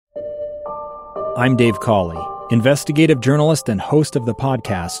I'm Dave Cawley, investigative journalist and host of the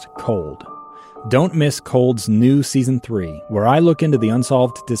podcast Cold. Don't miss Cold's new Season 3, where I look into the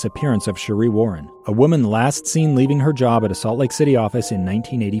unsolved disappearance of Sheree Warren, a woman last seen leaving her job at a Salt Lake City office in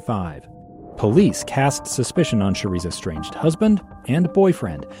 1985. Police cast suspicion on Sheree's estranged husband and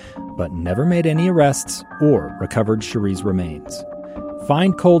boyfriend, but never made any arrests or recovered Sheree's remains.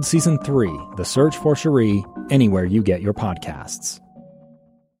 Find Cold Season 3, The Search for Sheree, anywhere you get your podcasts.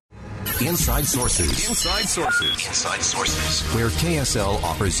 Inside Sources. Inside Sources. Inside Sources. Where KSL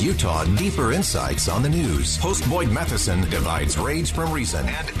offers Utah deeper insights on the news. Host Boyd Matheson divides rage from reason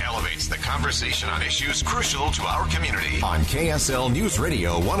and elevates the conversation on issues crucial to our community. On KSL News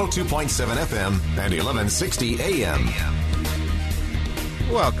Radio 102.7 FM and 1160 AM.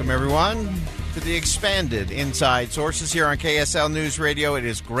 Welcome, everyone, to the expanded Inside Sources here on KSL News Radio. It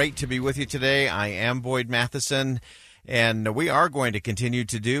is great to be with you today. I am Boyd Matheson. And we are going to continue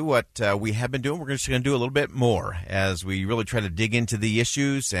to do what we have been doing. We're just going to do a little bit more as we really try to dig into the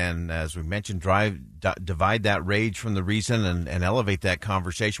issues and, as we mentioned, divide that rage from the reason and elevate that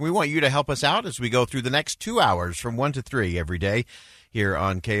conversation. We want you to help us out as we go through the next 2 hours from 1 to 3 every day here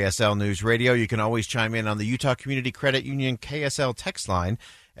on KSL News Radio. You can always chime in on the Utah Community Credit Union KSL text line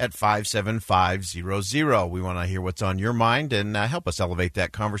at 57500. We want to hear what's on your mind and help us elevate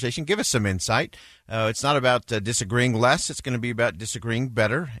that conversation. Give us some insight. It's not about disagreeing less. It's going to be about disagreeing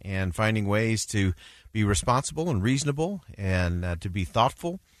better and finding ways to be responsible and reasonable and to be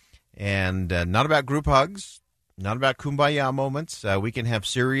thoughtful, and not about group hugs, not about kumbaya moments. We can have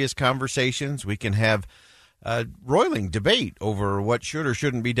serious conversations. We can have roiling debate over what should or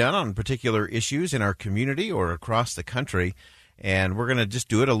shouldn't be done on particular issues in our community or across the country. And we're going to just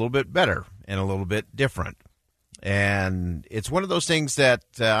do it a little bit better and a little bit different. And it's one of those things that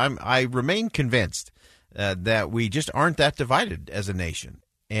I remain convinced that we just aren't that divided as a nation.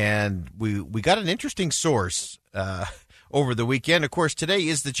 And we got an interesting source over the weekend. Of course, today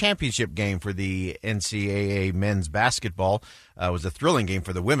is the championship game for the NCAA men's basketball. It was a thrilling game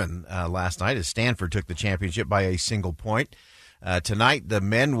for the women last night as Stanford took the championship by a single point. Tonight, the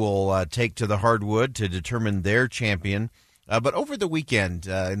men will take to the hardwood to determine their champion. But over the weekend,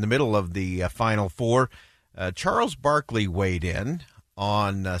 in the middle of the Final Four, Charles Barkley weighed in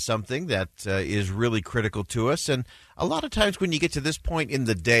on something that is really critical to us. And a lot of times when you get to this point in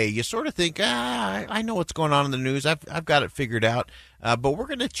the day, you sort of think, I know what's going on in the news. I've got it figured out. But we're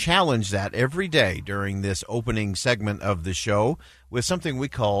going to challenge that every day during this opening segment of the show with something we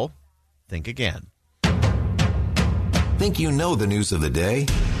call Think Again. Think you know the news of the day?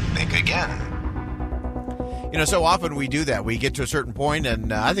 Think again. You know, so often we do that. We get to a certain point,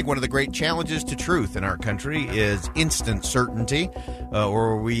 and I think one of the great challenges to truth in our country is instant certainty,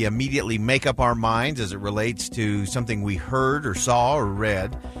 or we immediately make up our minds as it relates to something we heard or saw or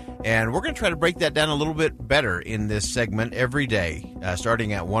read. And we're going to try to break that down a little bit better in this segment every day,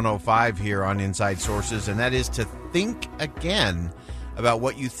 starting at 1:05 here on Inside Sources, and that is to think again about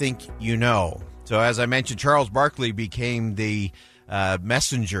what you think you know. So as I mentioned, Charles Barkley became the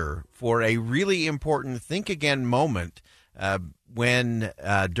messenger for a really important Think Again moment when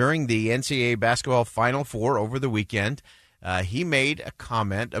during the NCAA basketball Final Four over the weekend, he made a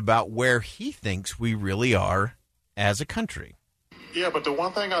comment about where he thinks we really are as a country. Yeah, but the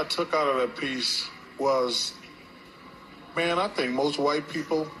one thing I took out of that piece was, man, I think most white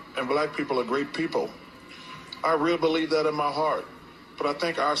people and black people are great people. I really believe that in my heart. But I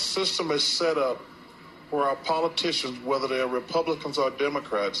think our system is set up where our politicians, whether they're Republicans or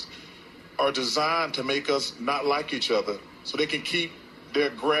Democrats, are designed to make us not like each other so they can keep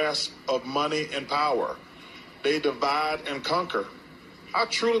their grasp of money and power. They divide and conquer. I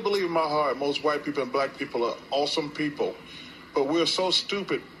truly believe in my heart most white people and black people are awesome people, but we're so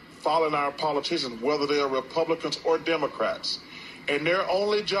stupid following our politicians, whether they're Republicans or Democrats. And their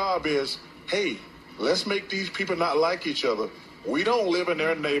only job is, hey, let's make these people not like each other. We don't live in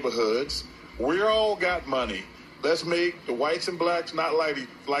their neighborhoods. We all got money. Let's make the whites and blacks not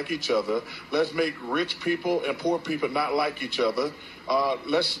like each other. Let's make rich people and poor people not like each other.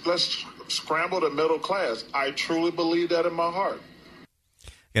 Let's scramble the middle class. I truly believe that in my heart.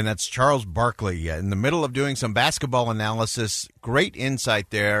 And that's Charles Barkley in the middle of doing some basketball analysis. Great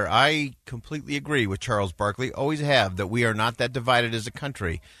insight there. I completely agree with Charles Barkley. Always have, that we are not that divided as a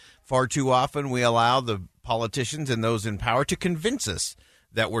country. Far too often we allow the politicians and those in power to convince us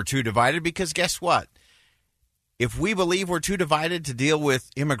that we're too divided, because guess what? If we believe we're too divided to deal with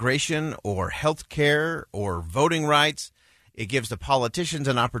immigration or health care or voting rights, it gives the politicians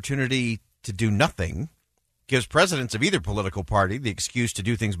an opportunity to do nothing, gives presidents of either political party the excuse to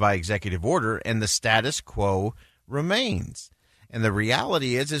do things by executive order, and the status quo remains. And the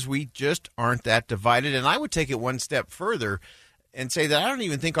reality is we just aren't that divided. And I would take it one step further and say that I don't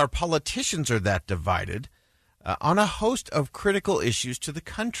even think our politicians are that divided on a host of critical issues to the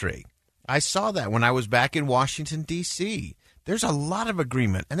country. I saw that when I was back in Washington, D.C. There's a lot of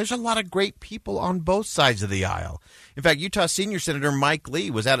agreement, and there's a lot of great people on both sides of the aisle. In fact, Utah Senior Senator Mike Lee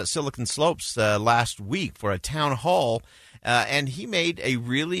was out at Silicon Slopes last week for a town hall, and he made a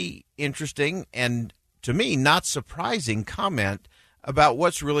really interesting and, to me, not surprising comment about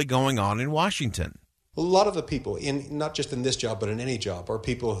what's really going on in Washington. A lot of the people, not just in this job, but in any job, are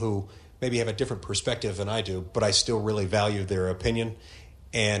people who maybe have a different perspective than I do, but I still really value their opinion.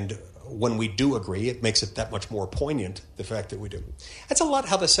 And when we do agree, it makes it that much more poignant, the fact that we do. That's a lot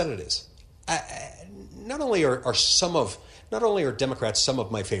how the Senate is. Not only are Democrats some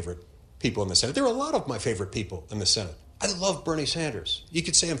of my favorite people in the Senate, there are a lot of my favorite people in the Senate. I love Bernie Sanders. You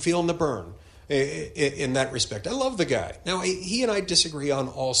could say I'm feeling the burn in that respect. I love the guy. Now, he and I disagree on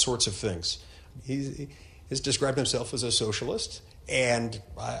all sorts of things. He has described himself as a socialist, and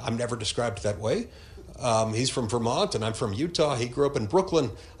I'm never described that way. He's from Vermont, and I'm from Utah. He grew up in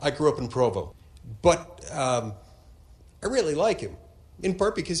Brooklyn. I grew up in Provo. But I really like him, in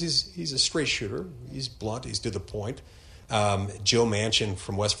part because he's a straight shooter. He's blunt. He's to the point. Joe Manchin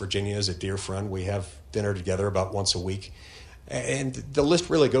from West Virginia is a dear friend. We have dinner together about once a week. And the list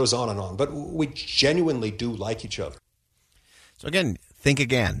really goes on and on. But we genuinely do like each other. So again, think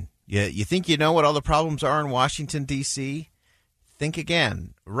again. You think you know what all the problems are in Washington, D.C.? Think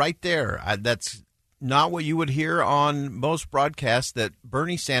again. Right there. That's not what you would hear on most broadcasts, that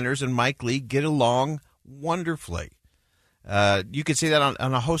Bernie Sanders and Mike Lee get along wonderfully. You could see that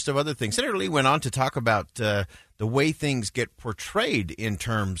on a host of other things. Senator Lee went on to talk about the way things get portrayed in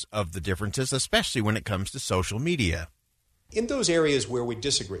terms of the differences, especially when it comes to social media. In those areas where we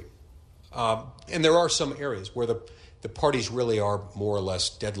disagree, and there are some areas where the parties really are more or less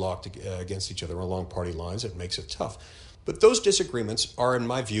deadlocked against each other along party lines, it makes it tough. But those disagreements are, in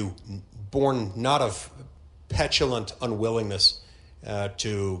my view, born not of petulant unwillingness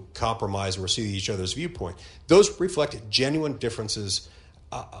to compromise or see each other's viewpoint. Those reflect genuine differences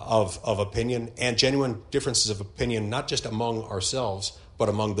of opinion, and genuine differences of opinion not just among ourselves, but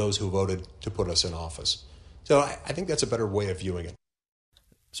among those who voted to put us in office. So I think that's a better way of viewing it.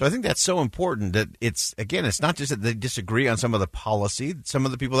 So I think that's so important that it's not just that they disagree on some of the policy. Some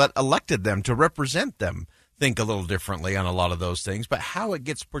of the people that elected them to represent them think a little differently on a lot of those things, but how it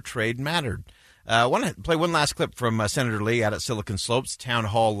gets portrayed mattered. I want to play one last clip from Senator Lee out at Silicon Slopes Town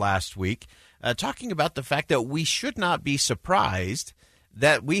Hall last week, talking about the fact that we should not be surprised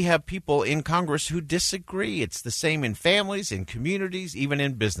that we have people in Congress who disagree. It's the same in families, in communities, even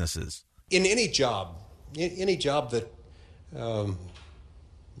in businesses. In any job that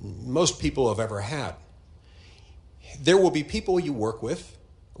most people have ever had, there will be people you work with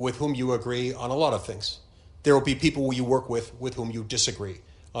whom you agree on a lot of things. There will be people you work with whom you disagree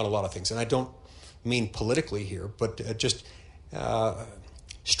on a lot of things. And I don't mean politically here, but just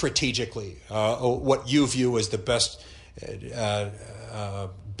strategically, what you view as the best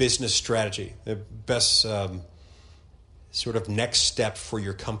business strategy, the best sort of next step for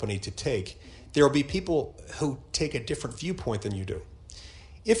your company to take. There will be people who take a different viewpoint than you do.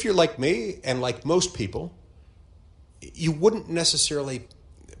 If you're like me and like most people, you wouldn't necessarily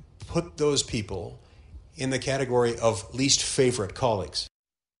put those people in the category of least favorite colleagues.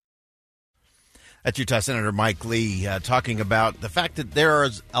 That's Utah Senator Mike Lee talking about the fact that there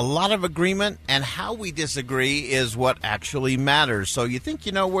is a lot of agreement, and how we disagree is what actually matters. So you think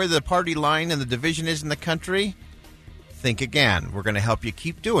you know where the party line and the division is in the country? Think again. We're going to help you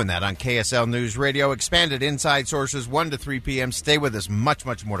keep doing that on KSL News Radio. Expanded Inside Sources, 1 to 3 p.m. Stay with us. Much,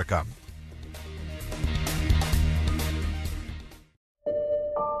 much more to come.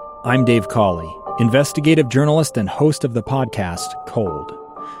 I'm Dave Cawley, investigative journalist and host of the podcast Cold.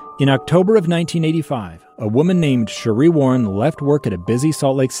 In October of 1985, a woman named Sheree Warren left work at a busy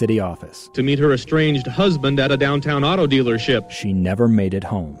Salt Lake City office to meet her estranged husband at a downtown auto dealership. She never made it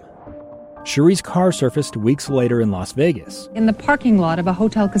home. Sheree's car surfaced weeks later in Las Vegas, in the parking lot of a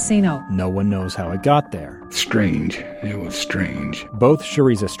hotel casino. No one knows how it got there. Strange. It was strange. Both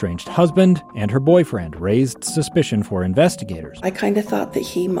Sheree's estranged husband and her boyfriend raised suspicion for investigators. I kind of thought that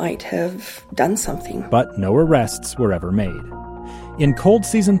he might have done something. But no arrests were ever made. In Cold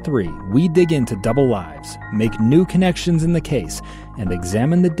Season 3, we dig into double lives, make new connections in the case, and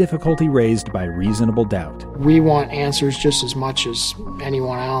examine the difficulty raised by reasonable doubt. We want answers just as much as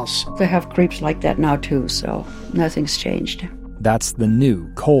anyone else. They have creeps like that now too, so nothing's changed. That's the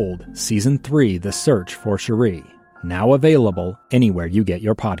new Cold Season 3, The Search for Sheree, now available anywhere you get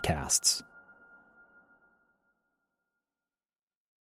your podcasts.